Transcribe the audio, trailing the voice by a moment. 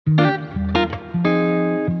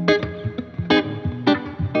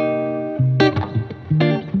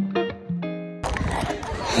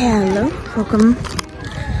Hello, welcome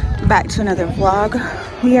back to another vlog.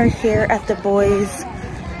 We are here at the boys'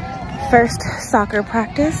 first soccer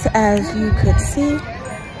practice, as you could see.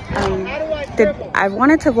 I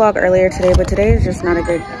wanted to vlog earlier today, but today is just not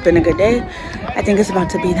been a good day. I think it's about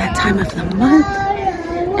to be that time of the month,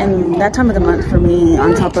 and that time of the month for me,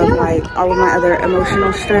 on top of like all of my other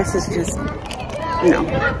emotional stress, is just no.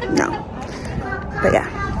 But yeah,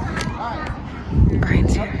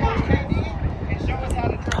 Brian's here.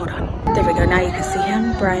 Hold on, there we go. Now you can see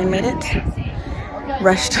him. Brian made it.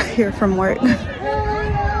 Rushed here from work.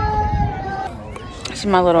 This is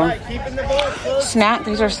my little snack.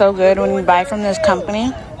 These are so good when you buy from this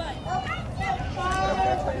company.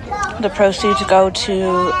 The proceeds go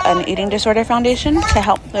to an eating disorder foundation to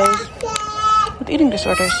help those with eating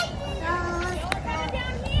disorders.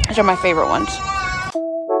 These are my favorite ones.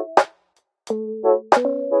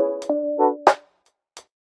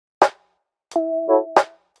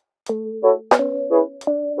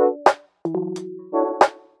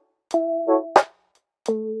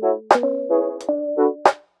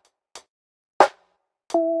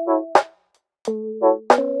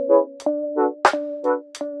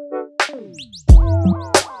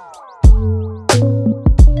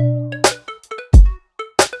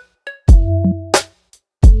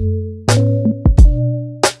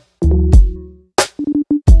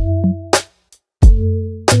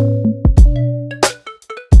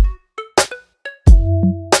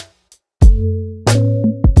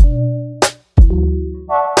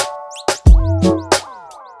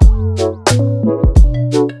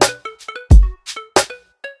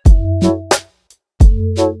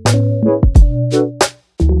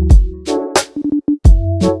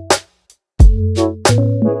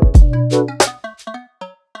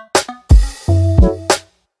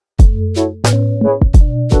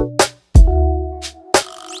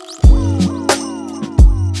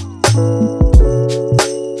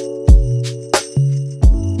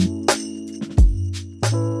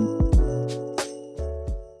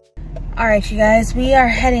 Alright, you guys, we are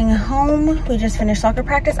heading home. We just finished soccer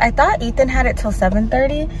practice. I thought Ethan had it till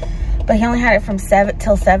 7:30, but he only had it from 7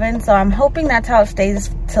 till 7. So I'm hoping that's how it stays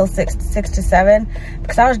till 6 to 7,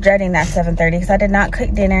 because I was dreading that 7:30 because I did not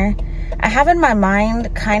cook dinner. I have in my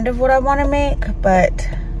mind kind of what I want to make, but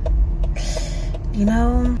you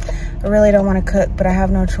know, I really don't want to cook, but I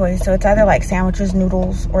have no choice. So it's either like sandwiches,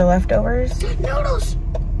 noodles, or leftovers. Noodles.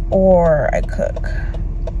 Or I cook.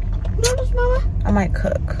 Noodles, mama. I might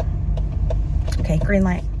cook. Okay, green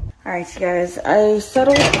light. All right, you guys, I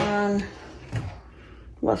settled on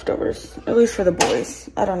leftovers, at least for the boys.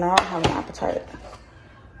 I don't know, I don't have an appetite.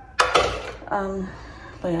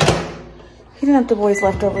 But yeah, heating up the boys'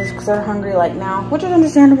 leftovers because they're hungry like now, which is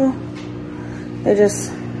understandable. They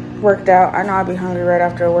just worked out. I know I'd be hungry right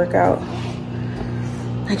after a workout.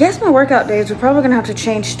 I guess my workout days are probably gonna have to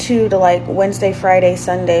change too to like Wednesday, Friday,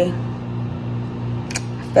 Sunday.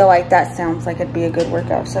 I feel like that sounds like it'd be a good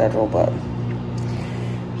workout schedule, but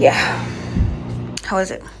yeah. How is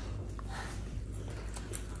it?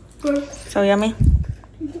 Good. So yummy?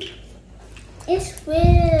 It's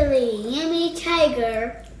really yummy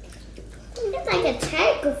tiger. It's like a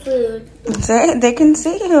tiger food. They can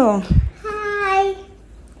see you. Hi.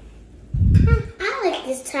 I like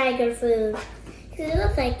this tiger food. It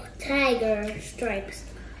looks like tiger stripes.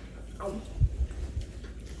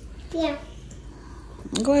 Yeah.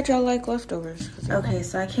 I'm glad y'all like leftovers. Okay,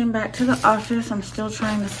 so I came back to the office. I'm still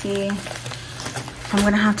trying to see if I'm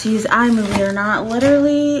gonna have to use iMovie or not.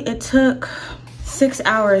 Literally, it took 6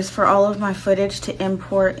 hours for all of my footage to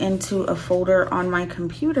import into a folder on my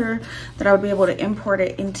computer that I would be able to import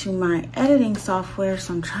it into my editing software.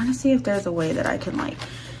 So I'm trying to see if there's a way that I can like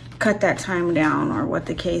cut that time down or what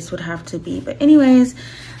the case would have to be. But anyways,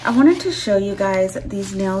 I wanted to show you guys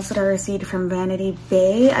these nails that I received from Vanity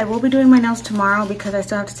Bay. I will be doing my nails tomorrow because I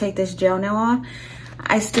still have to take this gel nail off.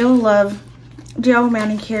 I still love gel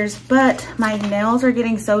manicures, but my nails are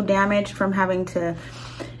getting so damaged from having to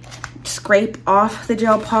scrape off the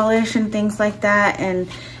gel polish and things like that. And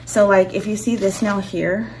so like if you see this nail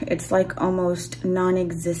here, it's like almost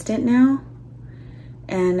non-existent now,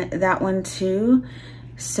 and that one too.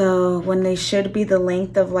 So when they should be the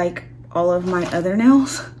length of like all of my other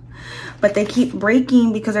nails, but they keep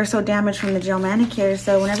breaking because they're so damaged from the gel manicure.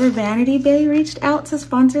 So whenever Vanity Bay reached out to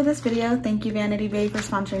sponsor this video, thank you Vanity Bay for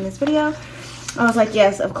sponsoring this video, I was like,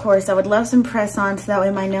 yes, of course, I would love some press-on so that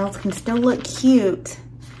way my nails can still look cute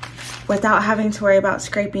without having to worry about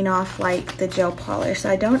scraping off like the gel polish. So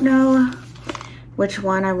I don't know which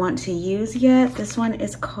one I want to use yet. This one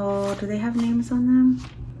is called, do they have names on them?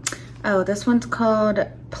 Oh, this one's called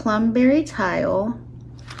Plumberry Tile.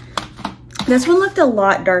 This one looked a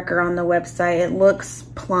lot darker on the website. It looks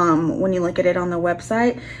plum when you look at it on the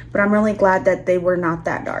website, but I'm really glad that they were not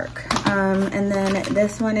that dark. And then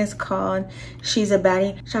this one is called She's a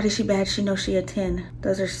Baddie. Shawty, she bad, she knows she a 10.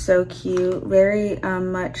 Those are so cute. Very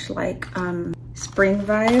much like spring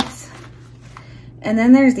vibes. And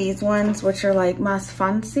then there's these ones, which are like Mas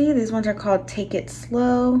Fancy. These ones are called Take It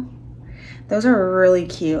Slow. Those are really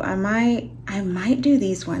cute. I might do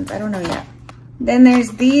these ones. I don't know yet. Then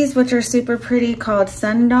there's these, which are super pretty, called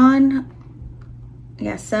Sundawn.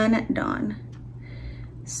 Yeah, Sundawn.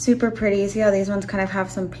 Super pretty. See how these ones kind of have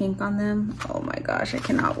some pink on them? Oh my gosh, I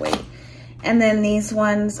cannot wait. And then these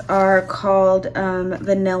ones are called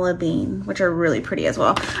Vanilla Bean, which are really pretty as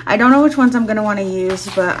well. I don't know which ones I'm gonna wanna use,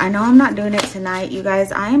 but I know I'm not doing it tonight, you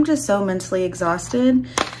guys. I am just so mentally exhausted.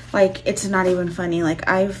 Like, it's not even funny. Like,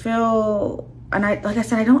 I feel, and like I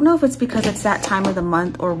said, I don't know if it's because it's that time of the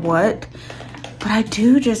month or what, but I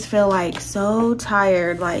do just feel like so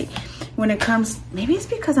tired. Like when it comes, maybe it's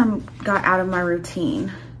because got out of my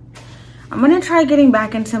routine. I'm gonna try getting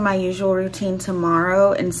back into my usual routine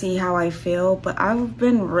tomorrow and see how I feel, but I've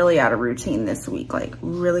been really out of routine this week, like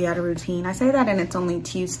really out of routine. I say that and it's only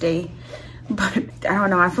Tuesday, but I don't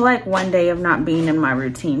know. I feel like one day of not being in my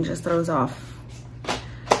routine just throws off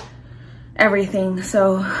everything.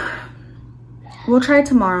 So we'll try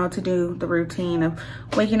tomorrow to do the routine of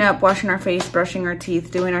waking up, washing our face, brushing our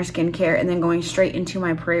teeth, doing our skincare, and then going straight into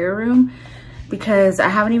my prayer room, because I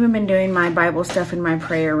haven't even been doing my Bible stuff in my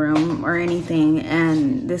prayer room or anything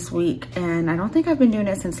and this week, and I don't think I've been doing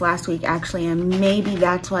it since last week actually, and maybe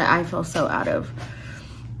that's why I feel so out of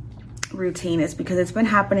routine, is because it's been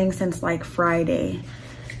happening since like Friday,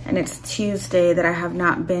 and it's Tuesday that I have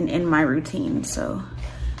not been in my routine. So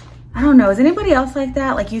I don't know. Is anybody else like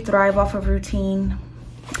that? Like you thrive off of routine?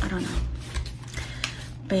 I don't know.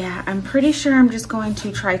 But yeah, I'm pretty sure I'm just going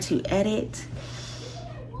to try to edit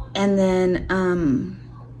and then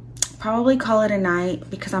probably call it a night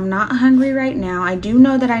because I'm not hungry right now. I do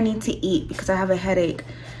know that I need to eat because I have a headache.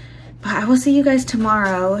 But I will see you guys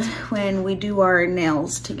tomorrow when we do our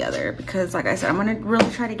nails together, because like I said, I'm gonna really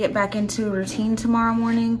try to get back into routine tomorrow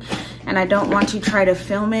morning, and I don't want to try to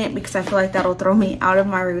film it because I feel like that'll throw me out of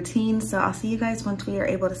my routine. So I'll see you guys once we are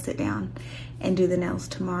able to sit down and do the nails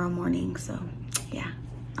tomorrow morning. So yeah,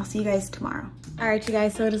 I'll see you guys tomorrow. All right, you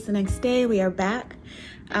guys, so it is the next day. We are back.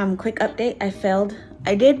 Quick update, I failed.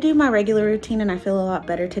 I did do my regular routine and I feel a lot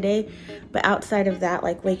better today, but outside of that,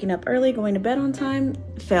 like waking up early, going to bed on time,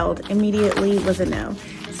 failed immediately, was a no.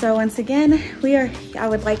 So once again, I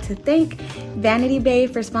would like to thank Vanity Bay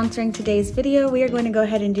for sponsoring today's video. We are going to go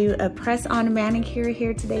ahead and do a press-on manicure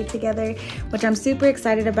here today together, which I'm super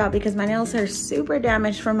excited about because my nails are super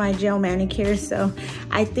damaged from my gel manicure. So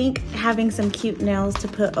I think having some cute nails to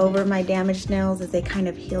put over my damaged nails as they kind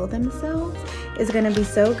of heal themselves is gonna be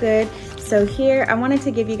so good. So here, I wanted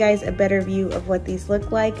to give you guys a better view of what these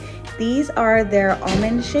look like. These are their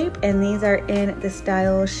almond shape, and these are in the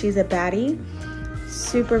style She's a Baddie.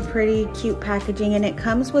 Super pretty, cute packaging, and it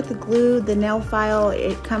comes with the glue, the nail file,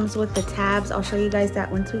 it comes with the tabs. I'll show you guys that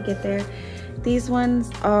once we get there. These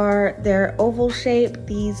ones are their oval shape.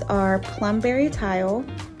 These are Plumberry Tile.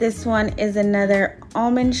 This one is another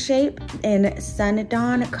almond shape in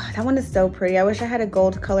Sundawn. God, that one is so pretty. I wish I had a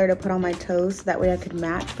gold color to put on my toes so that way I could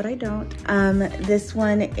match, but I don't. This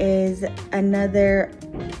one is another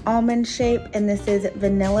almond shape, and this is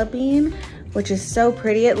Vanilla Bean, which is so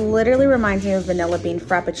pretty. It literally reminds me of Vanilla Bean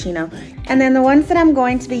Frappuccino. And then the ones that I'm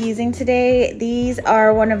going to be using today, these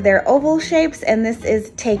are one of their oval shapes, and this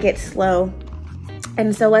is Take It Slow.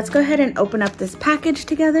 And so let's go ahead and open up this package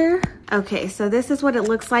together. Okay, so this is what it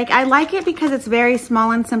looks like. I like it because it's very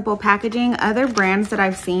small and simple packaging. Other brands that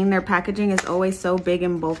I've seen, their packaging is always so big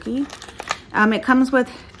and bulky. It comes with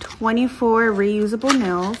 24 reusable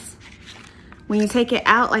nails. When you take it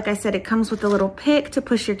out, like I said, it comes with a little pick to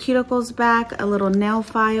push your cuticles back, a little nail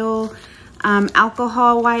file,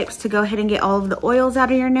 alcohol wipes to go ahead and get all of the oils out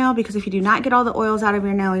of your nail, because if you do not get all the oils out of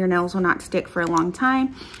your nails will not stick for a long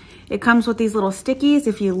time. It comes with these little stickies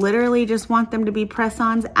if you literally just want them to be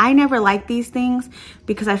press-ons. I never like these things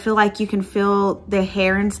because I feel like you can feel the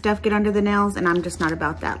hair and stuff get under the nails, and I'm just not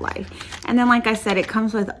about that life. And then like I said, it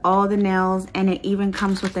comes with all the nails, and it even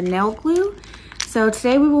comes with a nail glue. So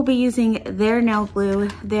today we will be using their nail glue,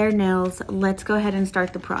 their nails. Let's go ahead and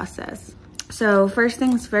start the process. So first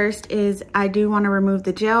things first is I do want to remove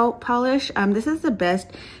the gel polish. This is the best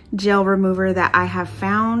gel remover that I have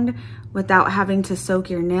found without having to soak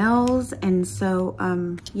your nails. And so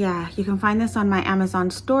yeah, you can find this on my Amazon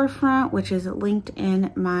storefront, which is linked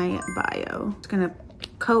in my bio. It's gonna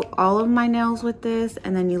coat all of my nails with this,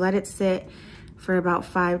 and then you let it sit for about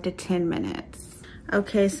 5 to 10 minutes.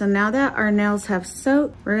 Okay, so now that our nails have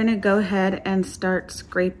soaked, we're gonna go ahead and start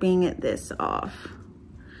scraping this off.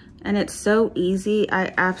 And it's so easy.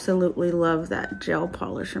 I absolutely love that gel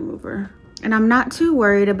polish remover. And I'm not too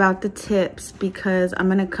worried about the tips because I'm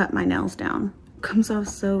gonna cut my nails down. It comes off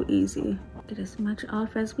so easy. Get as much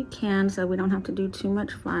off as we can so we don't have to do too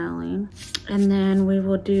much filing. And then we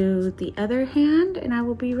will do the other hand and I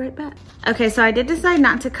will be right back. Okay, so I did decide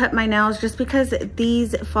not to cut my nails just because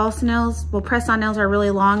these false nails, well, press-on nails are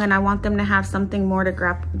really long and I want them to have something more to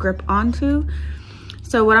grip onto.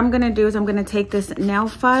 So what I'm gonna do is I'm gonna take this nail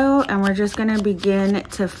file and we're just gonna begin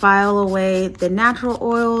to file away the natural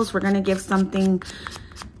oils. We're gonna give some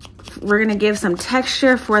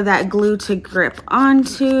texture for that glue to grip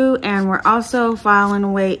onto, and we're also filing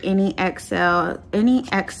away any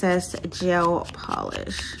excess gel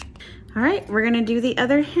polish. All right, we're gonna do the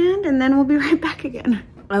other hand and then we'll be right back again.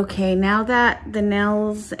 Okay, now that the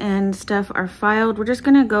nails and stuff are filed, we're just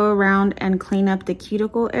gonna go around and clean up the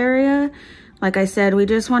cuticle area. Like I said, we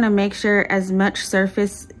just wanna make sure as much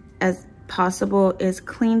surface as possible is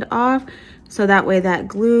cleaned off, so that way that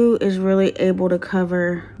glue is really able to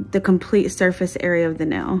cover the complete surface area of the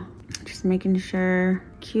nail. Just making sure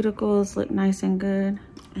cuticles look nice and good.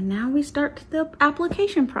 And now we start the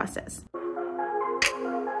application process.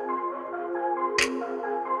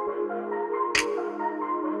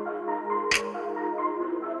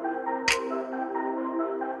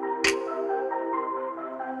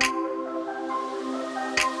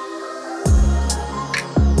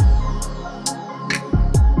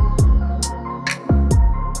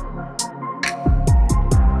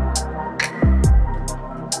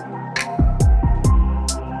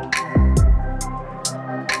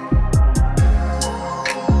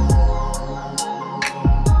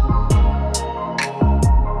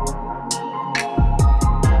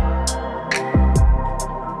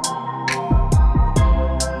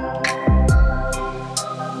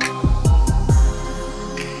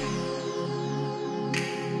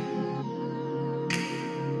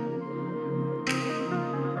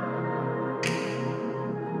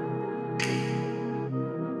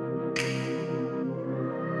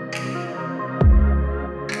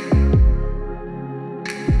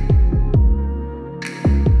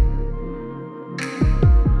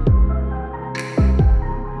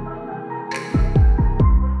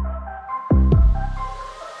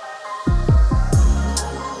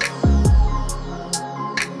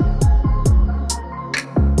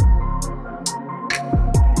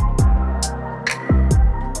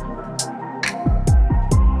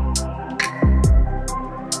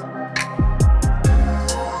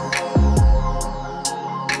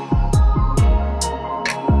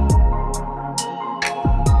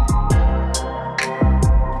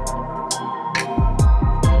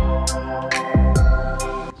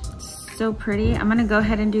 So pretty. I'm gonna go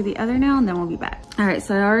ahead and do the other nail and then we'll be back. All right,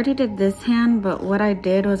 so I already did this hand, but what I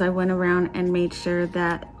did was I went around and made sure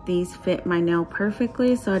that these fit my nail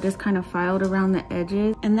perfectly. So I just kind of filed around the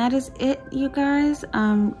edges, and that is it, you guys.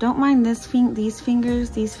 Don't mind these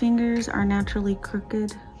fingers. These fingers are naturally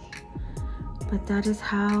crooked, but that is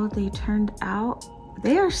how they turned out.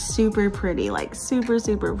 They are super pretty, like super,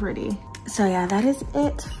 super pretty. So yeah, that is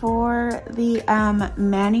it for the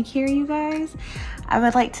manicure, you guys. I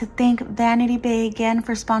would like to thank Vanity Bay again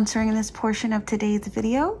for sponsoring this portion of today's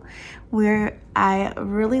video, where I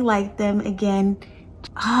really like them again.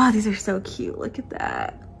 Oh, these are so cute. Look at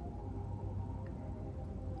that.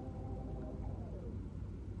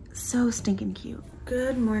 So stinking cute.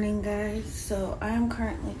 Good morning, guys. So I am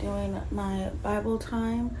currently doing my Bible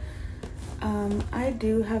time. I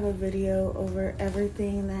do have a video over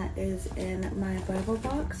everything that is in my Bible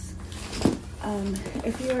box.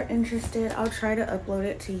 If you are interested, I'll try to upload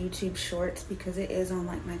it to YouTube Shorts because it is on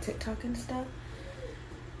like my TikTok and stuff.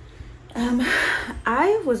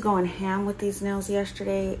 I was going ham with these nails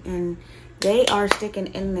yesterday and they are sticking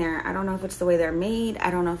in there. I don't know if it's the way they're made. I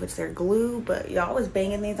don't know if it's their glue, but y'all was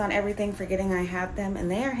banging these on everything, forgetting I had them, and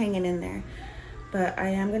they are hanging in there. But I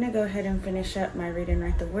am gonna go ahead and finish up my read and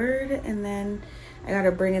write the word, and then I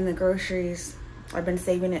gotta bring in the groceries. I've been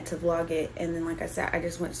saving it to vlog it, and then like I said, I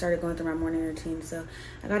just started going through my morning routine. So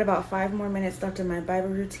I got about 5 more minutes left in my Bible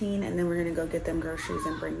routine, and then we're gonna go get them groceries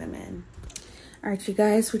and bring them in. All right, you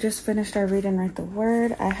guys, we just finished our read and write the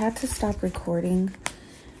word. I had to stop recording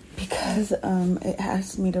because it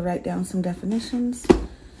asked me to write down some definitions.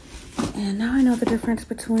 And now I know the difference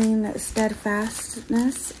between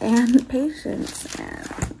steadfastness and patience.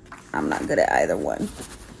 And I'm not good at either one.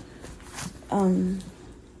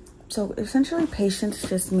 So essentially patience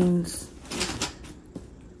just means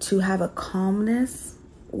to have a calmness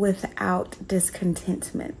without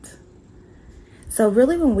discontentment. So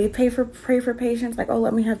really when we pray for patience, like, oh,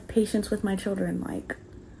 let me have patience with my children, like,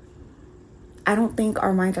 I don't think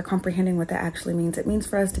our minds are comprehending what that actually means. It means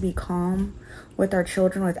for us to be calm with our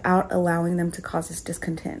children without allowing them to cause us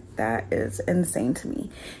discontent. That is insane to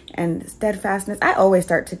me. And steadfastness, I always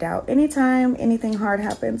start to doubt. Anytime anything hard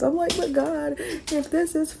happens, I'm like, but God, if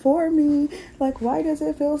this is for me, like, why does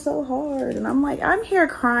it feel so hard? And I'm like, I'm here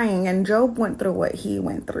crying, and Job went through what he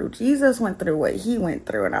went through. Jesus went through what he went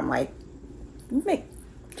through. And I'm like,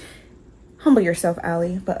 humble yourself,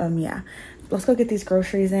 Allie. But yeah. Let's go get these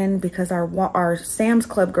groceries in because our Sam's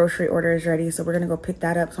Club grocery order is ready. So we're going to go pick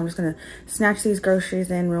that up. So I'm just going to snatch these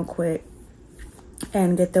groceries in real quick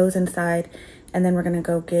and get those inside. And then we're going to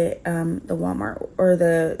go get the Walmart or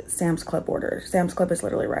the Sam's Club order. Sam's Club is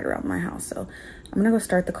literally right around my house. So I'm going to go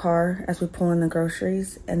start the car as we pull in the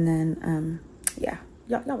groceries. And then, yeah,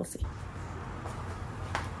 y'all will see.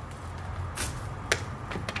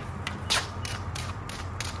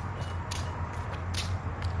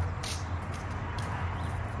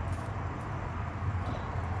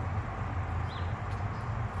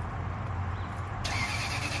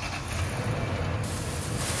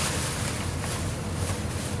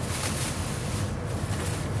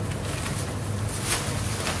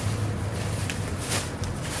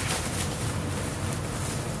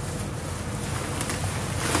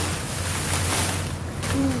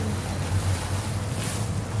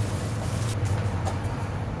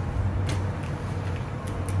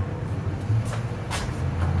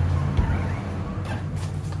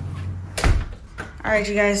 All right,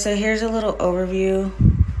 you guys, so here's a little overview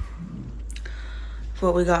of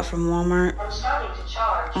what we got from Walmart. I'm starting to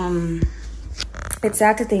charge. It's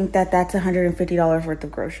sad to think that that's $150 worth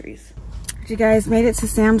of groceries. You guys made it to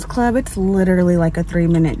Sam's Club. It's literally like a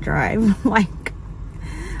 3-minute drive, like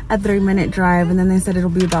a 3-minute drive. And then they said it'll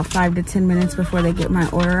be about 5 to 10 minutes before they get my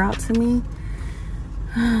order out to me.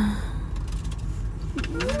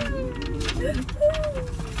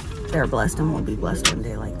 They're blessed and will be blessed one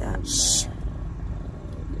day like that.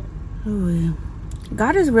 Ooh.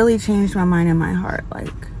 God has really changed my mind and my heart. Like,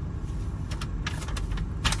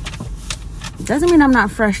 it doesn't mean I'm not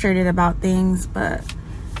frustrated about things, but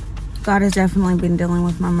God has definitely been dealing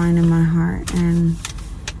with my mind and my heart. And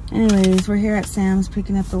anyways, we're here at Sam's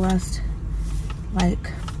picking up the last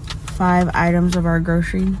like 5 items of our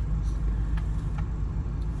grocery.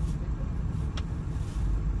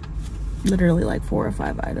 Literally like 4 or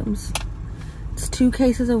 5 items. It's 2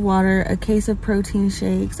 cases of water, a case of protein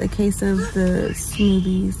shakes, a case of the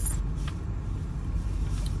smoothies.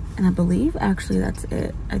 And I believe actually that's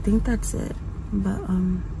it. I think that's it. But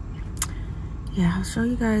yeah, I'll show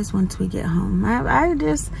you guys once we get home.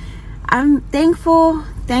 I'm thankful.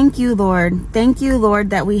 Thank you, Lord. Thank you, Lord,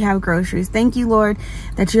 that we have groceries. Thank you, Lord,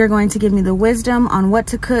 that you're going to give me the wisdom on what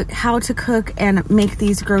to cook, how to cook, and make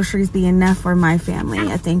these groceries be enough for my family.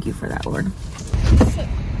 I thank you for that, Lord.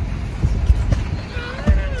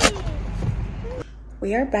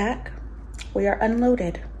 We are back. We are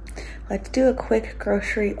unloaded. Let's do a quick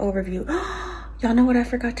grocery overview. Y'all know what I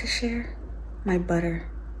forgot to share? My butter.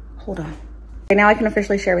 Hold on. Okay, now I can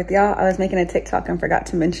officially share with y'all. I was making a TikTok and forgot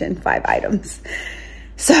to mention 5 items.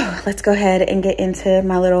 So let's go ahead and get into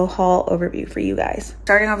my little haul overview for you guys.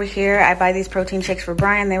 Starting over here, I buy these protein shakes for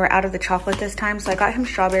Brian. They were out of the chocolate this time, so I got him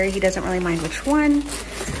strawberry. He doesn't really mind which one.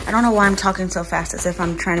 I don't know why I'm talking so fast, as if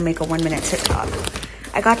I'm trying to make a 1-minute TikTok.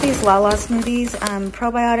 I got these Lala smoothies,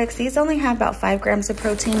 probiotics. These only have about 5 grams of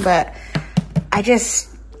protein, but I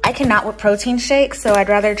cannot with protein shakes, so I'd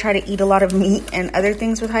rather try to eat a lot of meat and other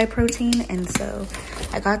things with high protein. And so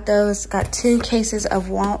I got those. Got 2 cases of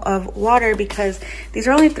water because these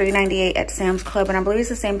are only $3.98 at Sam's Club, and I believe it's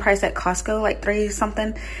the same price at Costco, like 3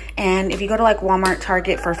 something. And if you go to like Walmart,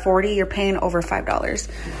 Target for $40, you're paying over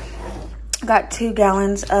 $5. Got 2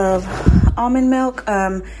 gallons of almond milk.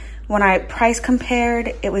 When I price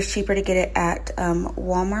compared, it was cheaper to get it at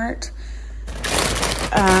Walmart.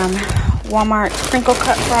 Walmart sprinkle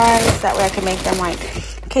cut fries. That way I can make them like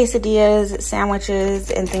quesadillas, sandwiches,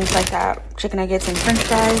 and things like that. Chicken nuggets and french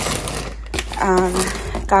fries.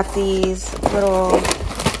 Got these little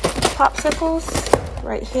popsicles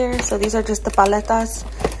right here. So these are just the paletas.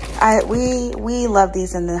 We love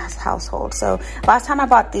these in this household. So last time I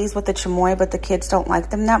bought these with the chamoy, but the kids don't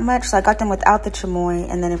like them that much. So I got them without the chamoy.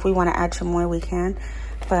 And then if we want to add chamoy, we can.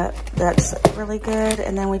 but that's really good.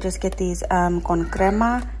 And then we just get these con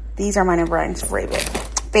crema. These are mine and Brian's favorite.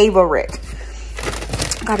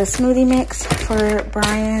 Got a smoothie mix for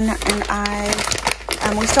Brian and I.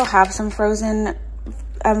 We still have some frozen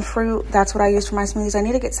fruit. That's what I use for my smoothies. I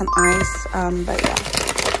need to get some ice, but yeah.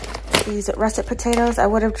 These russet potatoes, I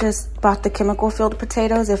would have just bought the chemical-filled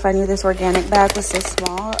potatoes if I knew this organic bag was so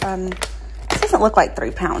small. This doesn't look like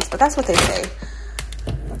 3 pounds, but that's what they say.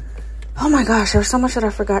 Oh my gosh, there's so much that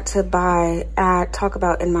I forgot to talk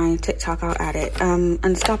about in my TikTok. I'll add it.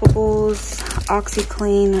 Unstoppables,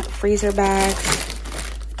 OxyClean, freezer bags,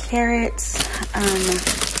 carrots,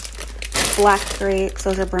 black grapes.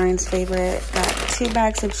 Those are Brian's favorite. Got 2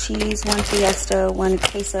 bags of cheese, 1 Fiesta, 1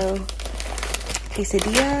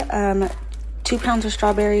 quesadilla, 2 pounds of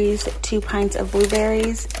strawberries, 2 pints of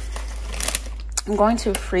blueberries. I'm going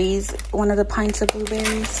to freeze 1 of the pints of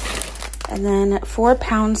blueberries. And then 4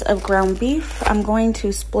 pounds of ground beef. I'm going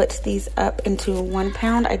to split these up into 1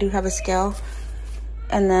 pound. I do have a scale.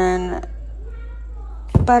 And then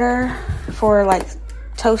butter for like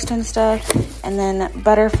toast and stuff. And then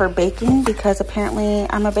butter for baking, because apparently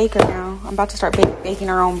I'm a baker now. I'm about to start baking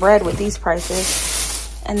our own bread with these prices.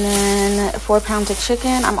 And then 4 pounds of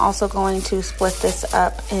chicken. I'm also going to split this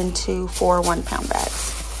up into 4 1-pound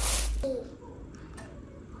bags.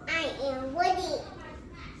 I am Woody.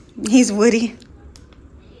 He's Woody.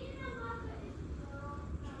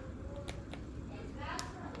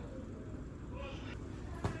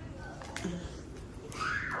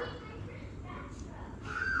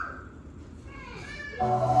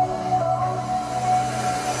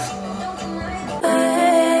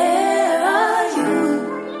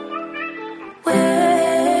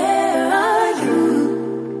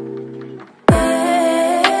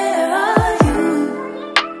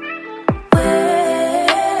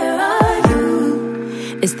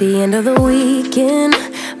 It's the end of the weekend,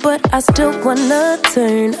 but I still wanna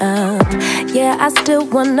turn up. Yeah, I still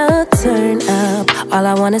wanna turn up. All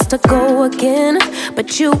I want is to go again,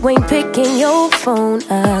 but you ain't picking your phone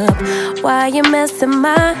up. Why you messing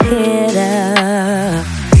my head up?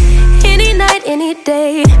 Any night, any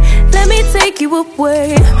day, let me take you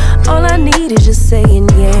away. All I need is just saying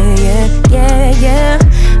yeah, yeah, yeah, yeah.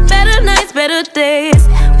 Better nights, better days,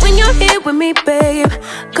 when you're here with me, babe.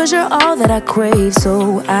 Cause you're all that I crave,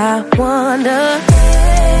 so I wonder,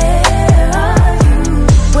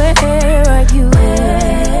 where are you?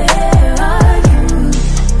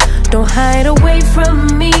 Don't hide away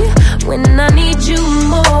from me when I need you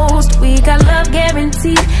most. We got love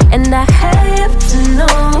guaranteed, and I have to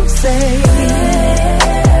know, say,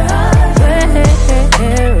 where are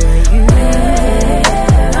you?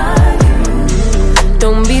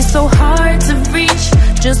 Don't be so hard to reach,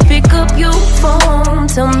 just pick up your phone.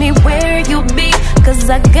 Tell me where you'll be, cause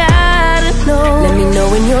I gotta know. Let me know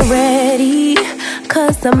when you're ready,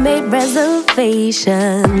 cause I made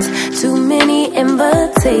reservations. Too many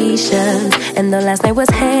invitations, and the last night was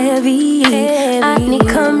heavy. I need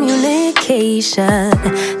communication.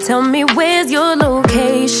 Tell me where's your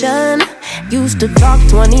location. Used to talk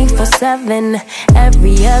 24/7,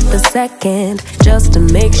 every other second, just to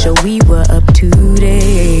make sure we were up to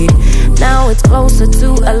date. Now it's closer to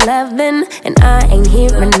 11, and I ain't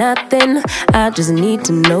hearing nothing. I just need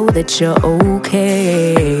to know that you're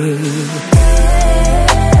okay.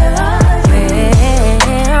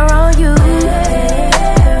 Where are you?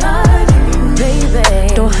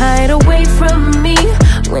 Baby, don't hide away from me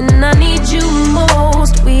when I need you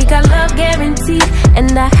most. We got love guaranteed,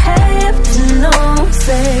 and I have to know,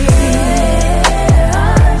 say,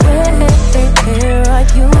 where are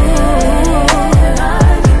you?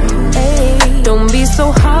 Hey, don't be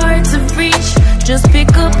so hard to reach, just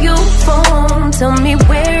pick up your phone. Tell me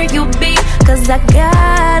where you'll be, cause I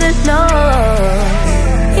gotta know.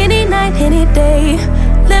 Any night, any day,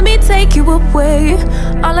 let me take you away.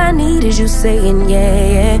 All I need is you saying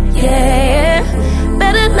yeah, yeah, yeah.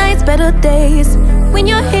 Better nights, better days, when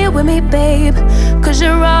you're here with me, babe. Cause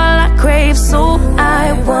you're all I crave, so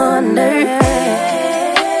I wonder,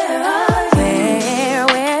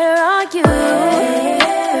 where are you?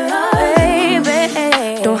 Baby,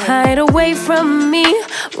 don't hide away from me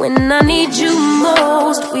when I need you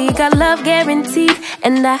most. We got love guaranteed,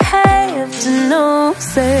 and I have to know,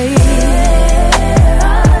 say,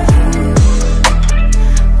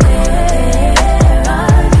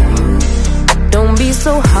 don't be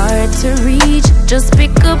so hard to reach, just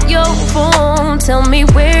pick up your phone. Tell me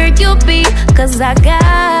where you'll be, cause I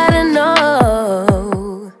gotta know.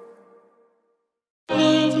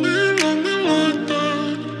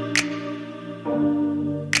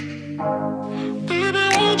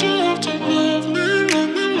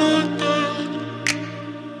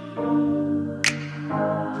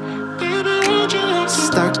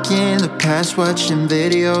 stuck in the past watching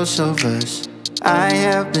videos of us. I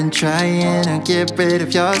have been trying to get rid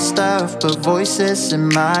of your stuff, but voices in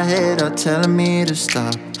my head are telling me to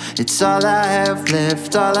stop. It's all I have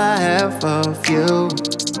left, all I have of you.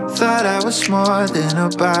 Thought I was more than a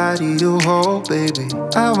body to hold, baby.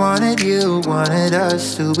 I wanted you, wanted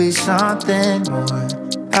us to be something more.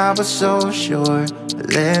 I was so sure, I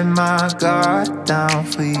let my guard down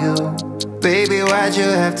for you. Baby, why'd you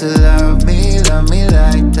have to love me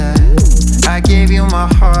like that? I gave you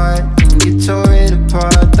my heart and you tore it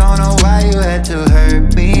apart. Don't know why you had to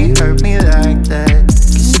hurt me like that.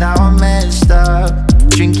 Cause now I'm messed up,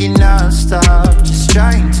 drinking non-stop, just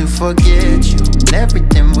trying to forget you and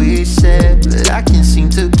everything we said. But I can't seem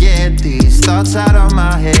to get these thoughts out of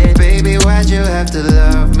my head. Baby, why'd you have to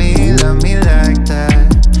love me like that?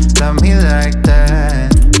 Love me like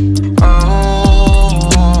that.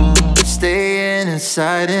 Oh, staying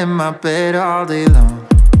inside in my bed all day long,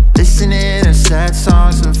 listening to sad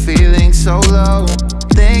songs and feeling so low,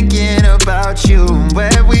 thinking about you and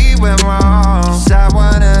where we went wrong. Cause I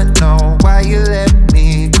wanna know why you let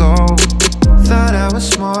me go. Thought I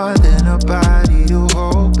was more than a body to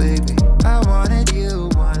hold, baby. I wanted you,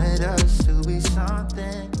 wanted us to be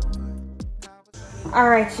something.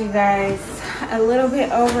 Alright, you guys, a little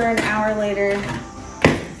bit over an hour later,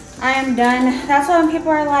 I am done. That's why when people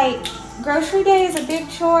are like, grocery day is a big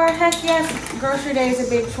chore. Heck yes, grocery day is a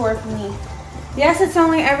big chore for me. Yes, it's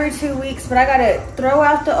only every 2 weeks, but I gotta throw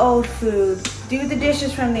out the old food, do the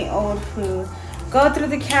dishes from the old food, go through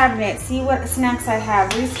the cabinet, see what snacks I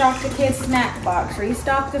have, restock the kids' snack box,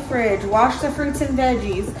 restock the fridge, wash the fruits and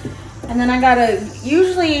veggies. And then I gotta,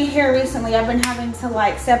 usually here recently, I've been having to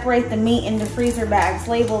like separate the meat into freezer bags,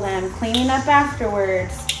 label them, cleaning up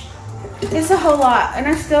afterwards. It's a whole lot, and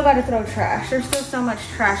I still gotta throw trash. There's still so much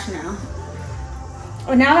trash now.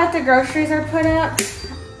 Well, now that the groceries are put up,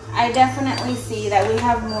 I definitely see that we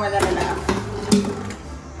have more than enough.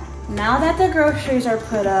 Now that the groceries are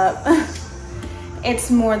put up, it's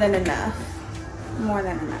more than enough. More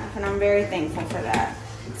than enough, and I'm very thankful for that.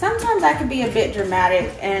 Sometimes I could be a bit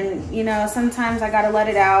dramatic, and you know, sometimes I gotta let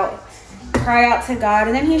it out, cry out to God,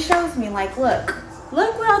 and then he shows me like, look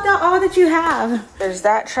what all that you have. There's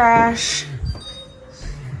that trash,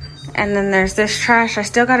 and then there's this trash. I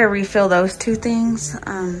still gotta refill those two things.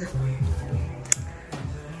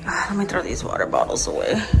 Let me throw these water bottles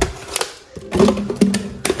away.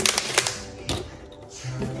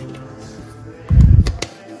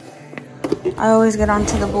 I always get on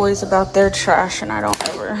to the boys about their trash, and I don't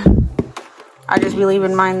ever. I just be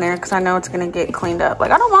leaving mine there because I know it's gonna get cleaned up.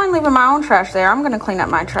 Like, I don't mind leaving my own trash there. I'm gonna clean up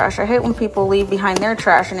my trash. I hate when people leave behind their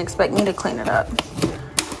trash and expect me to clean it up.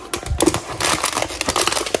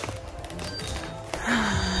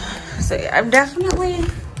 So yeah, I'm definitely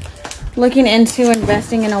looking into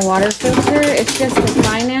investing in a water filter. It's just the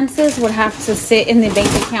finances would have to sit in the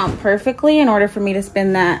bank account perfectly in order for me to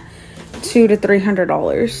spend that $200 to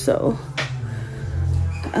 $300. So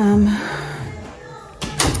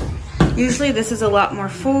usually this is a lot more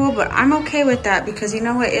full, but I'm okay with that because you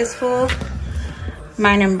know what is full?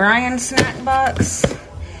 Mine and Brian's snack box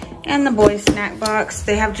and the boys' snack box.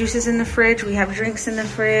 They have juices in the fridge. We have drinks in the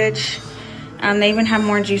fridge. They even have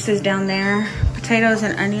more juices down there. Potatoes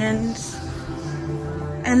and onions.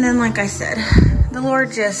 And then, like I said, the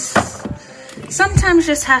Lord just sometimes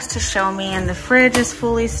just has to show me, and the fridge is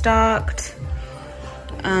fully stocked.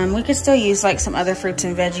 We could still use like some other fruits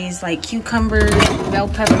and veggies like cucumbers, bell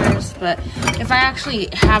peppers, but if I actually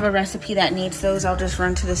have a recipe that needs those, I'll just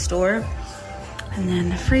run to the store. And then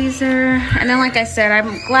the freezer. And then, like I said,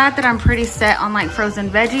 I'm glad that I'm pretty set on like frozen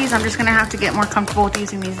veggies. I'm just gonna have to get more comfortable with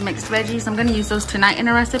using these mixed veggies. I'm gonna use those tonight in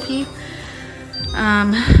a recipe.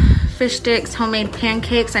 Fish sticks, homemade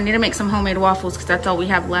pancakes. I need to make some homemade waffles because that's all we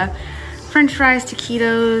have left. French fries,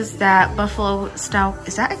 taquitos, that buffalo style.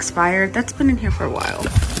 Is that expired? That's been in here for a while.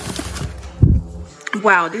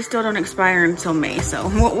 Wow, these still don't expire until May, so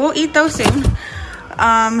we'll eat those soon.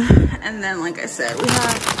 And then, like I said, we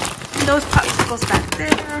have those popsicles back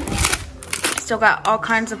there. Still got all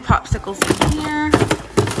kinds of popsicles in here.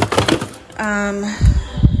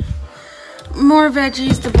 More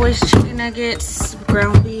veggies, the boys' chicken nuggets,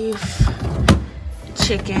 ground beef,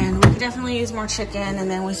 chicken. We could definitely use more chicken. And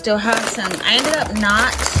then we still have some. I ended up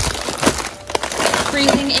not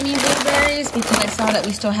freezing any blueberries because I saw that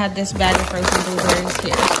we still had this bag of frozen blueberries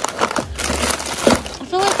here. I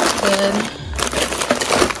feel like it's good.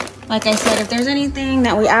 Like I said, if there's anything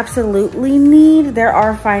that we absolutely need, there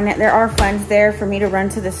are funds there for me to run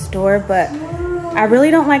to the store, but I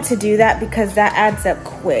really don't like to do that because that adds up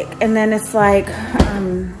quick. And then it's like,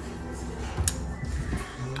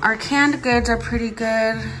 Our canned goods are pretty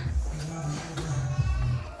good.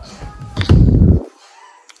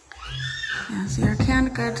 Yeah, see, our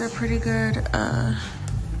canned goods are pretty good.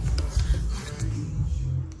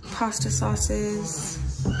 Pasta sauces,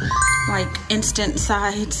 like instant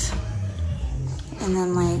sides. And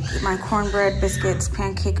then like my cornbread, biscuits,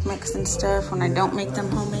 pancake mix and stuff when I don't make them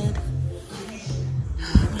homemade.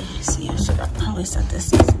 Let me see, I should have probably set this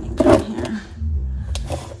seasoning down here.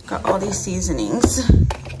 Got all these seasonings.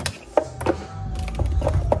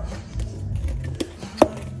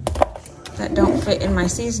 That don't fit in my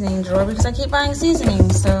seasoning drawer because I keep buying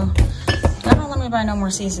seasonings, so God don't let me buy no more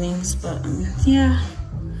seasonings. But yeah,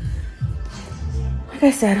 like I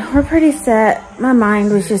said, we're pretty set. My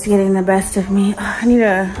mind was just getting the best of me. I need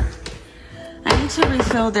to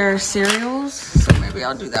refill their cereals, so maybe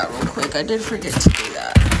I'll do that real quick. I did forget to do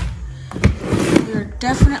that. We're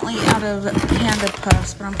definitely out of Panda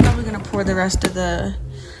Puffs, but I'm probably gonna pour the rest of the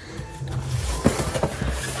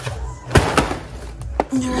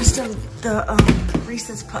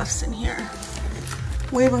Reese's Puffs in here.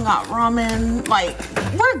 We even got ramen. Like,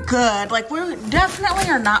 we're good. Like, we definitely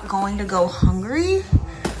are not going to go hungry.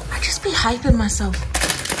 I just be hyping myself.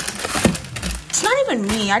 It's not even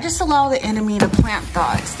me. I just allow the enemy to plant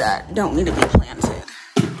thoughts that don't need to be planted.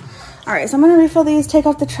 All right, so I'm gonna refill these, take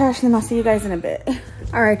off the trash, and then I'll see you guys in a bit.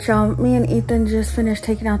 All right, y'all, me and Ethan just finished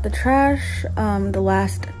taking out the trash. The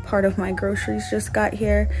last part of my groceries just got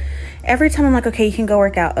here. Every time I'm like, okay, you can go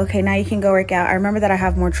work out. Okay, now you can go work out. I remember that I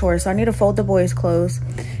have more chores, so I need to fold the boys' clothes,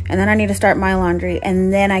 and then I need to start my laundry,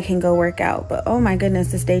 and then I can go work out. But oh my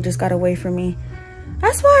goodness, this day just got away from me.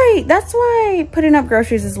 That's why putting up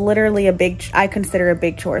groceries is literally I consider a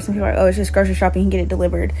big chore. Some people are like, oh, it's just grocery shopping, you can get it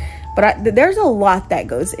delivered. But there's a lot that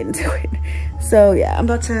goes into it. So yeah, I'm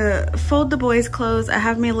about to fold the boys' clothes. I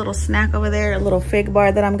have me a little snack over there, a little fig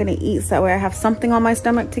bar that I'm gonna eat, so that way I have something on my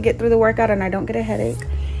stomach to get through the workout and I don't get a headache.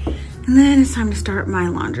 And then it's time to start my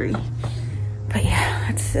laundry. But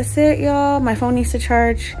yeah, that's it, y'all. My phone needs to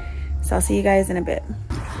charge, so I'll see you guys in a bit.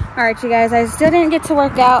 All right, you guys, I still didn't get to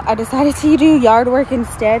work out. I decided to do yard work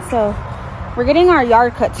instead. So we're getting our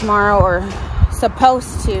yard cut tomorrow, or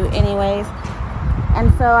supposed to anyways.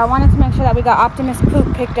 And so I wanted to make sure that we got Optimus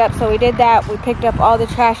poop picked up. So we did that. We picked up all the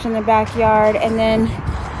trash in the backyard. And then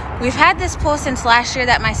we've had this pool since last year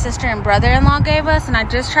that my sister and brother-in-law gave us. And I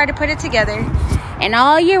just tried to put it together. And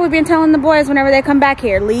all year we've been telling the boys whenever they come back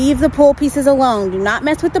here, leave the pool pieces alone. Do not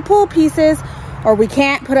mess with the pool pieces, or we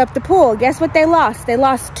can't put up the pool. Guess what they lost? They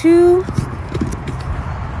lost two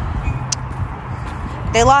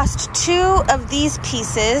of these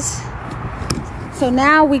pieces. So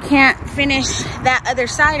now we can't finish that other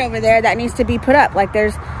side over there that needs to be put up. Like,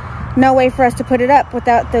 there's no way for us to put it up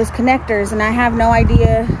without those connectors. And I have no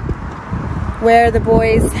idea where the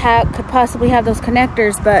boys could possibly have those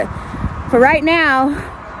connectors. But for right now,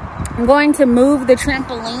 I'm going to move the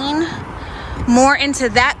trampoline more into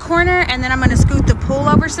that corner, and then I'm going to scoot the pool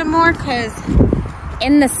over some more, because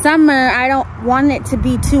in the summer I don't want it to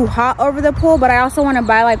be too hot over the pool, but I also want to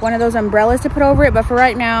buy like one of those umbrellas to put over it. But for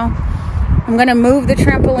right now, I'm going to move the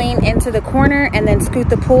trampoline into the corner and then scoot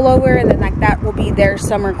the pool over, and then like that will be their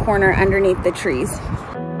summer corner underneath the trees.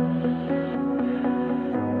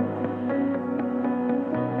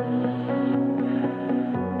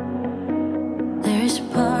 There's a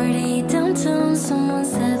party downtown, someone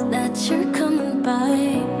said that you're coming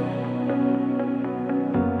by.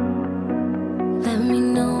 Let me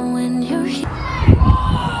know when you're here.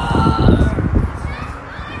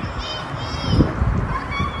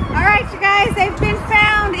 Alright, you guys, they've been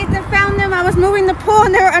found. Ethan found them. I was moving the pool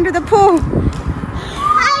and they were under the pool.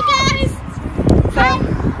 Hi guys! So,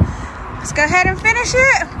 let's go ahead and finish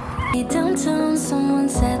it. Downtown, someone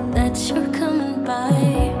said that you're coming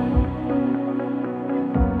by.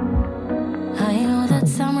 I know that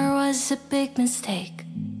summer was a big mistake.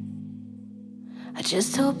 I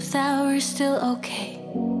just hope that we're still okay.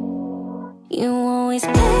 You always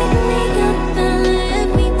pick me up and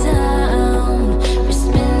let me down. We're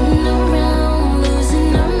spinning around,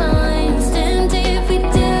 losing our minds. And if we do,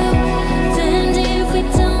 then if we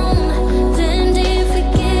don't, then if we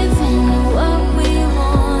give in what we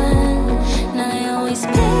want. And I always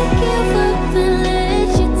pick you up and let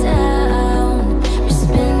you down. We're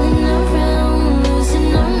spinning around,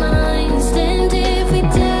 losing our minds. And if we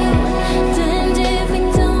do, then if we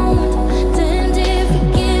don't, then if we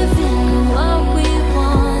give in what we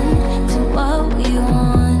want to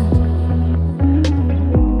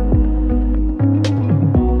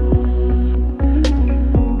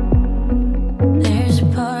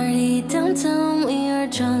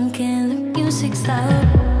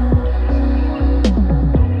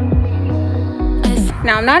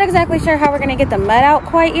Now, I'm not exactly sure how we're gonna get the mud out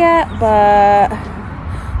quite yet, but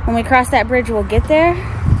when we cross that bridge, we'll get there.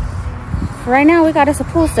 For right now, we got us a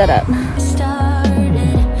pool set up.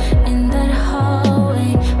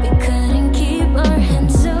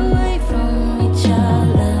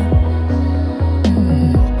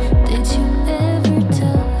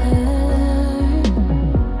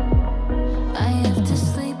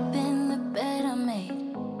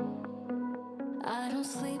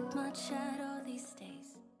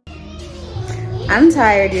 I'm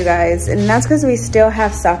tired, you guys, and that's because we still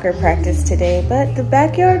have soccer practice today, but the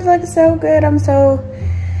backyard looks so good. I'm so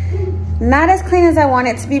not as clean as I want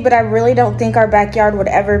it to be, but I really don't think our backyard would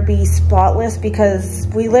ever be spotless because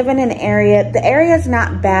we live in an area. The area is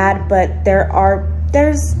not bad, but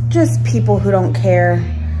there's just people who don't care,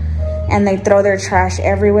 and they throw their trash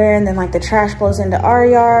everywhere, and then like the trash blows into our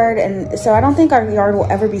yard, and so I don't think our yard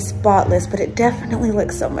will ever be spotless, but it definitely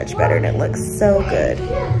looks so much better, and it looks so good.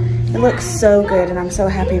 It looks so good, and I'm so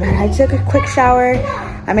happy about it. I took a quick shower.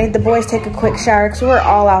 I made the boys take a quick shower because we were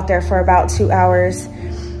all out there for about 2 hours.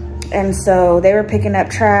 And so they were picking up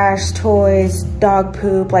trash, toys, dog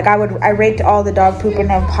poop. Like I raked all the dog poop in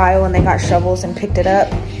a pile, and they got shovels and picked it up.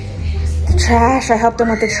 The trash, I helped them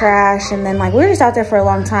with the trash. And then like we were just out there for a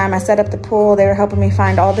long time. I set up the pool. They were helping me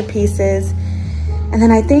find all the pieces. And then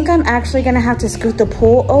I think I'm actually gonna have to scoot the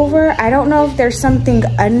pool over. I don't know if there's something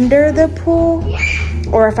under the pool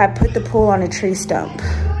or if I put the pool on a tree stump.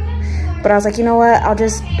 But I was like, you know what? I'll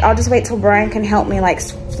just wait till Brian can help me like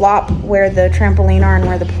flop where the trampoline are and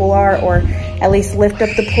where the pool are, or at least lift up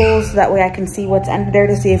the pool so that way I can see what's under there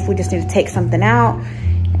to see if we just need to take something out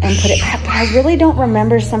and put it back. But I really don't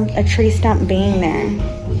remember a tree stump being there.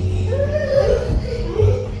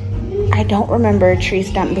 I don't remember a tree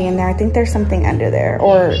stump being there. I think there's something under there,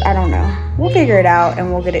 or I don't know. We'll figure it out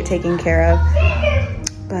and we'll get it taken care of.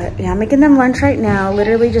 But yeah, I'm making them lunch right now.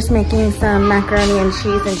 Literally just making some macaroni and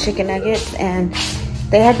cheese and chicken nuggets. And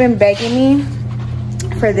they have been begging me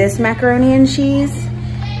for this macaroni and cheese.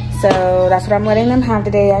 So that's what I'm letting them have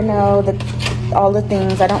today. I know that all the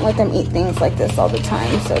things, I don't let them eat things like this all the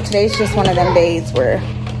time. So today's just one of them days where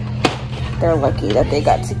they're lucky that they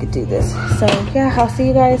got to do this. So yeah, I'll see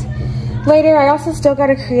you guys later. I also still got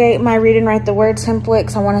to create my read and write the word template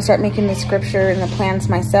because I want to start making the scripture and the plans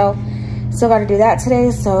myself. Still got to do that today.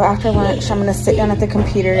 So after lunch, I'm going to sit down at the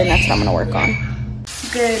computer and that's what I'm going to work on.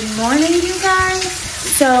 Good morning, you guys.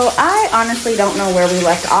 So I honestly don't know where we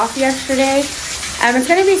left off yesterday. It's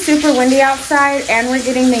going to be super windy outside and we're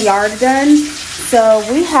getting the yard done. So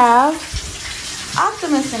we have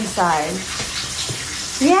Optimus inside.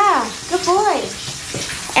 Yeah, good boy.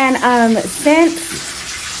 And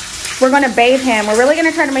since we're going to bathe him, we're really going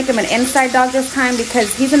to try to make him an inside dog this time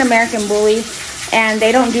because he's an American bully. And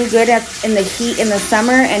they don't do good in the heat in the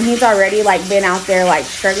summer, and he's already like been out there like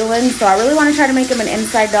struggling. So I really want to try to make him an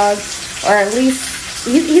inside dog, or at least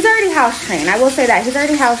he's already house trained. I will say that he's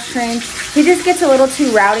already house trained. He just gets a little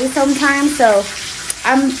too rowdy sometimes. So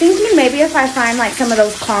I'm thinking maybe if I find like some of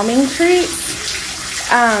those calming treats,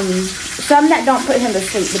 some that don't put him to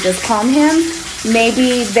sleep but just calm him,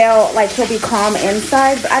 maybe he'll be calm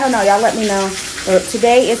inside. But I don't know, y'all let me know.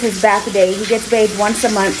 Today is his bath day. He gets bathed once a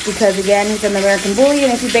month because again, he's an American bully,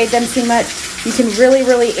 and if you bathe them too much, you can really,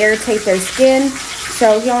 really irritate their skin.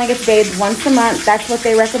 So he only gets bathed once a month. That's what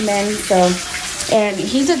they recommend. So, and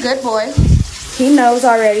he's a good boy. He knows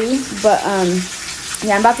already, but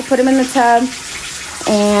yeah, I'm about to put him in the tub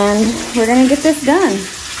and we're gonna get this done.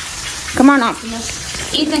 Come on,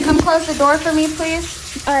 Optimus. Ethan, come close the door for me, please.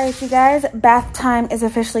 All right, you guys, bath time is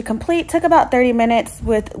officially complete. Took about 30 minutes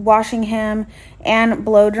with washing him and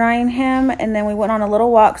blow drying him. And then we went on a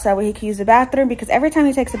little walk so that way he could use the bathroom, because every time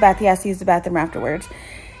he takes a bath, he has to use the bathroom afterwards.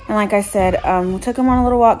 And like I said, we took him on a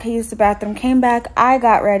little walk. He used the bathroom, came back. I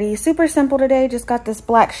got ready. Super simple today. Just got this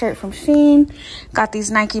black shirt from Shein. Got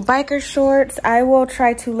these Nike biker shorts. I will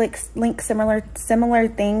try to link similar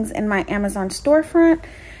things in my Amazon storefront.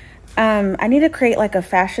 I need to create like a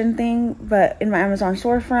fashion thing, but in my Amazon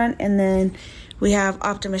storefront. And then we have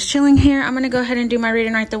Optimus chilling here. I'm going to go ahead and do my read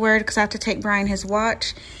and write the word because I have to take Brian his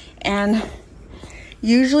watch. And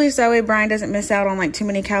usually so that way Brian doesn't miss out on like too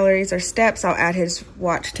many calories or steps, I'll add his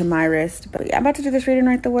watch to my wrist. But yeah, I'm about to do this read and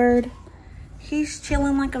write the word. He's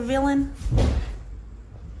chilling like a villain.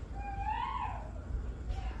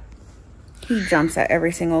 He jumps at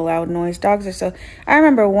every single loud noise. Dogs are so... I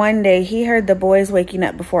remember one day he heard the boys waking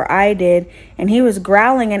up before I did, and he was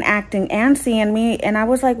growling and acting and seeing me, and I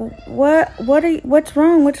was like, what's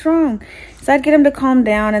wrong? So I'd get him to calm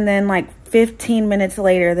down, and then like 15 minutes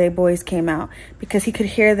later, the boys came out because he could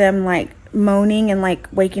hear them like moaning and like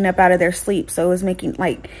waking up out of their sleep. So it was making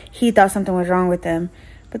like, he thought something was wrong with them,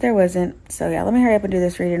 but there wasn't. So yeah, let me hurry up and do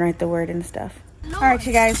this read and write the word and stuff. All right,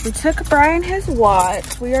 you guys, we took Brian his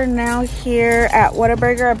watch. We are now here at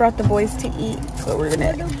Whataburger. I brought the boys to eat. So we're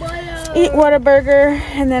gonna eat Whataburger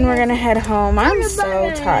and then we're gonna head home. I'm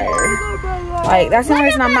so tired. Like, that's the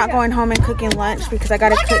reason I'm not going home and cooking lunch, because I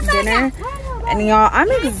gotta cook dinner. And y'all, I'm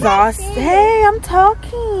exhausted. Hey, I'm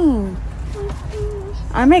talking.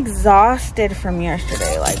 I'm exhausted from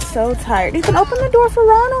yesterday, like so tired. You can open the door for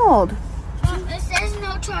Ronald. It says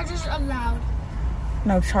no chargers allowed.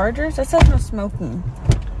 No chargers? That says no smoking.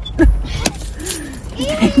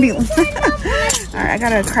 Alright, I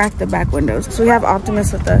gotta crack the back windows. So we have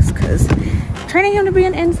Optimus with us because training him to be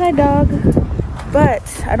an inside dog. But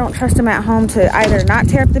I don't trust him at home to either not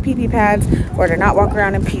tear up the pee-pee pads or to not walk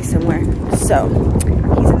around and pee somewhere. So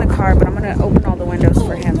he's in the car, but I'm gonna open all the windows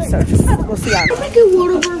for him. So just we'll see how.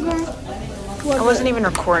 I wasn't even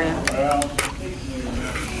recording.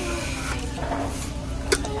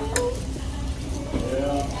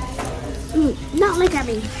 Not look at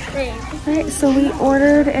me. Alright, so we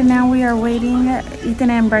ordered and now we are waiting. Ethan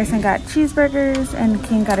and Bryson got cheeseburgers and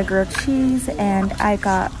King got a grilled cheese and I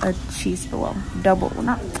got a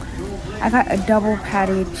I got a double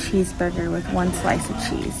patty cheeseburger with 1 slice of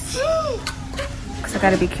cheese. Because I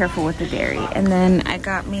gotta be careful with the dairy. And then I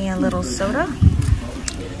got me a little soda.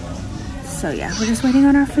 So yeah, we're just waiting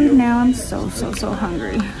on our food now. I'm so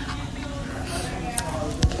hungry.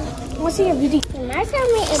 What's in your beauty?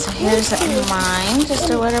 So here's mine, just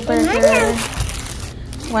a Whataburger,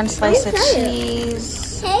 1 slice of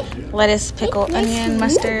cheese, lettuce, pickle, onion,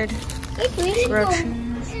 mustard, grilled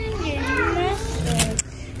cheese.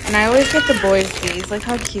 And I always get the boys these. Look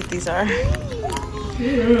how cute these are.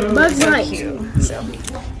 So cute. So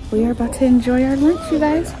we are about to enjoy our lunch, you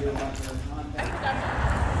guys.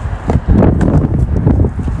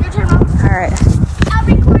 All right.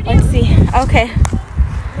 Let's see. Okay.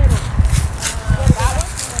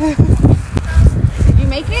 Did you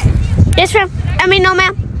make it? Yes, ma'am. I mean, no,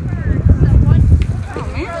 ma'am.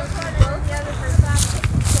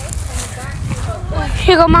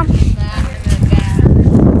 Here you go, Mom.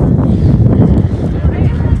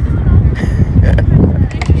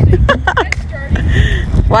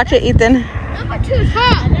 Watch it, Ethan. Number 2 is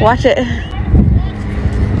hot. Watch it.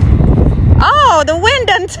 Oh, the wind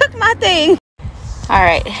done took my thing. All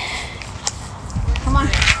right. Come on.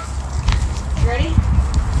 You ready?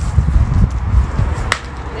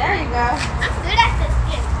 There you go. I'm good at this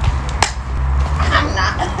game. I'm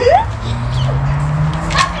not.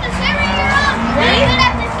 I'm gonna say right here on. I'm really good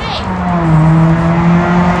at this game.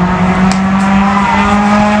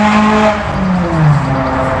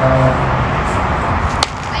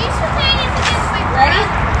 I used to play it against my Ready?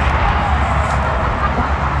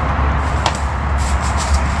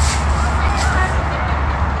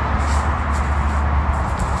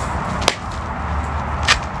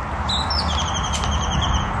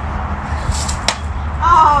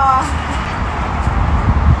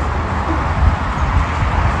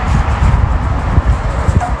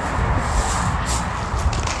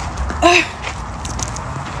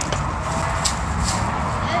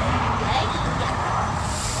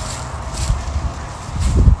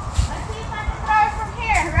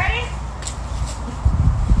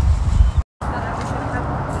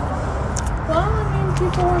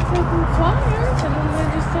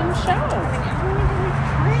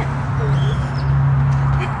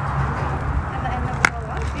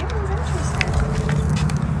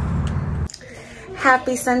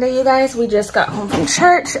 Happy Sunday, you guys. We just got home from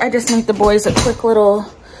church. I just made the boys a quick little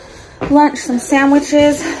lunch, some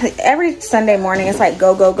sandwiches. Every Sunday morning it's like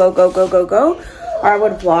go, go, go, go, go, go, go. Or I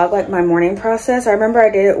would vlog like my morning process. I remember I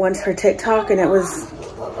did it once for TikTok and it was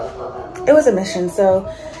a mission. So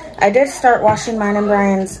I did start washing mine and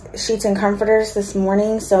Brian's sheets and comforters this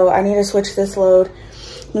morning. So I need to switch this load.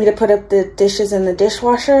 I need to put up the dishes in the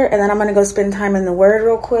dishwasher and then I'm gonna go spend time in the Word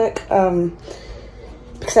real quick.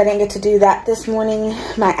 Because I didn't get to do that this morning,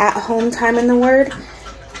 my at-home time in the Word.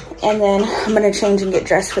 And then I'm going to change and get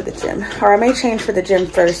dressed for the gym. Or I may change for the gym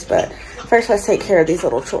first, but first let's take care of these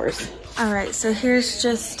little chores. Alright, so here's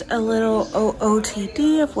just a little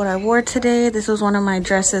OOTD of what I wore today. This was one of my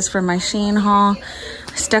dresses from my Shein haul.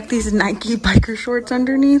 I stuck these Nike biker shorts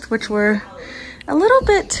underneath, which were a little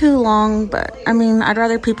bit too long. But, I mean, I'd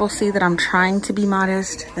rather people see that I'm trying to be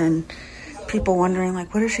modest than people wondering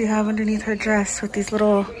like, what does she have underneath her dress with these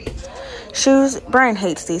little shoes? Brian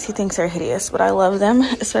hates these. He thinks they're hideous, but I love them,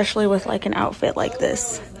 especially with like an outfit like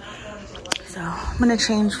this. So I'm gonna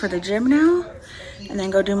change for the gym now and then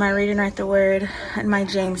go do my read and write the Word and my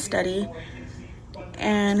James study.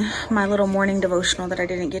 and my little morning devotional that I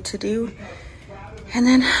didn't get to do. And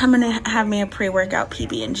then I'm gonna have me a pre-workout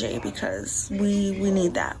PB&J because we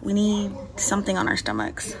need that. We need something on our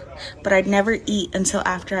stomachs. But I'd never eat until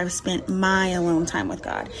after I've spent my alone time with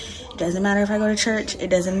God. It doesn't matter if I go to church. It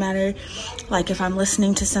doesn't matter like if I'm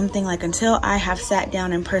listening to something. Like until I have sat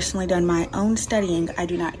down and personally done my own studying, I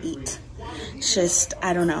do not eat. It's just,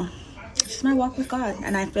 I don't know. It's just my walk with God.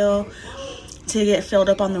 And I feel to get filled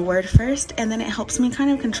up on the word first, and then it helps me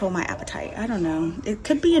kind of control my appetite. I don't know. It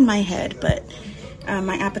could be in my head, but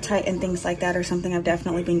my appetite and things like that are something I've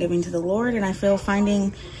definitely been giving to the Lord. And I feel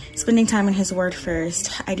spending time in his word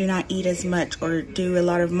first, I do not eat as much or do a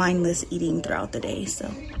lot of mindless eating throughout the day. So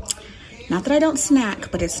not that I don't snack,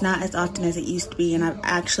 but it's not as often as it used to be. And I've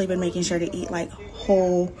actually been making sure to eat like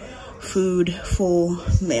whole food, full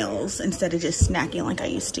meals instead of just snacking like I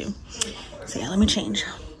used to. So yeah, let me change.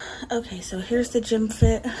 Okay, so here's the gym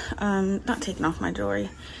fit. Not taking off my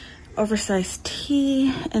jewelry. Oversized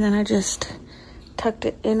tee, and then I just tucked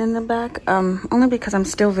it in the back, only because I'm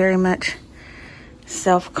still very much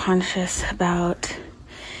self-conscious about,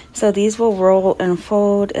 so these will roll and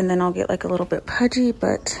fold, and then I'll get like a little bit pudgy,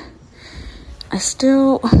 but I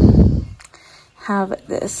still have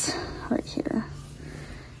this right here.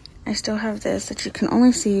 I still have this that you can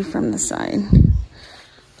only see from the side.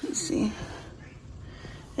 Let's see.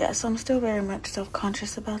 Yeah, so I'm still very much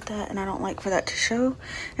self-conscious about that, and I don't like for that to show.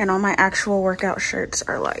 And all my actual workout shirts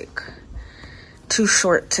are like too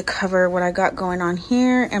short to cover what I got going on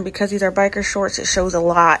here, and because these are biker shorts, it shows a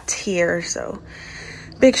lot here. So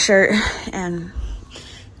big shirt, and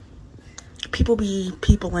people be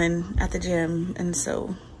peopling at the gym, and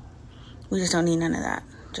so we just don't need none of that.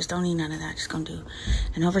 Just don't need none of that. Just gonna do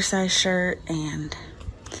an oversized shirt and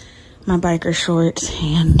my biker shorts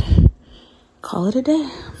and call it a day.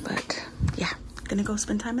 But yeah, gonna go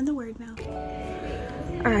spend time in the word now.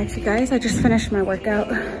 All right, you guys, I just finished my workout.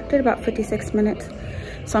 Did about 56 minutes.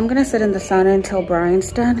 So I'm gonna sit in the sauna until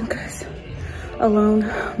Brian's done, because alone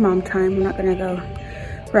mom time. I'm not gonna go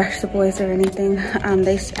rush the boys or anything.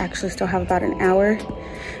 They actually still have about an hour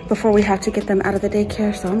before we have to get them out of the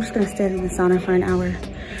daycare. So I'm just gonna sit in the sauna for an hour,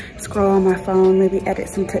 scroll on my phone, maybe edit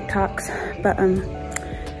some TikToks. But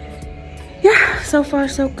yeah, so far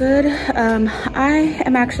so good. I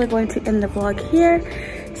am actually going to end the vlog here.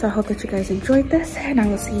 So I hope that you guys enjoyed this, and I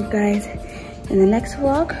will see you guys in the next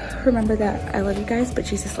vlog. Remember that I love you guys, but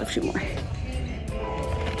Jesus loves you more.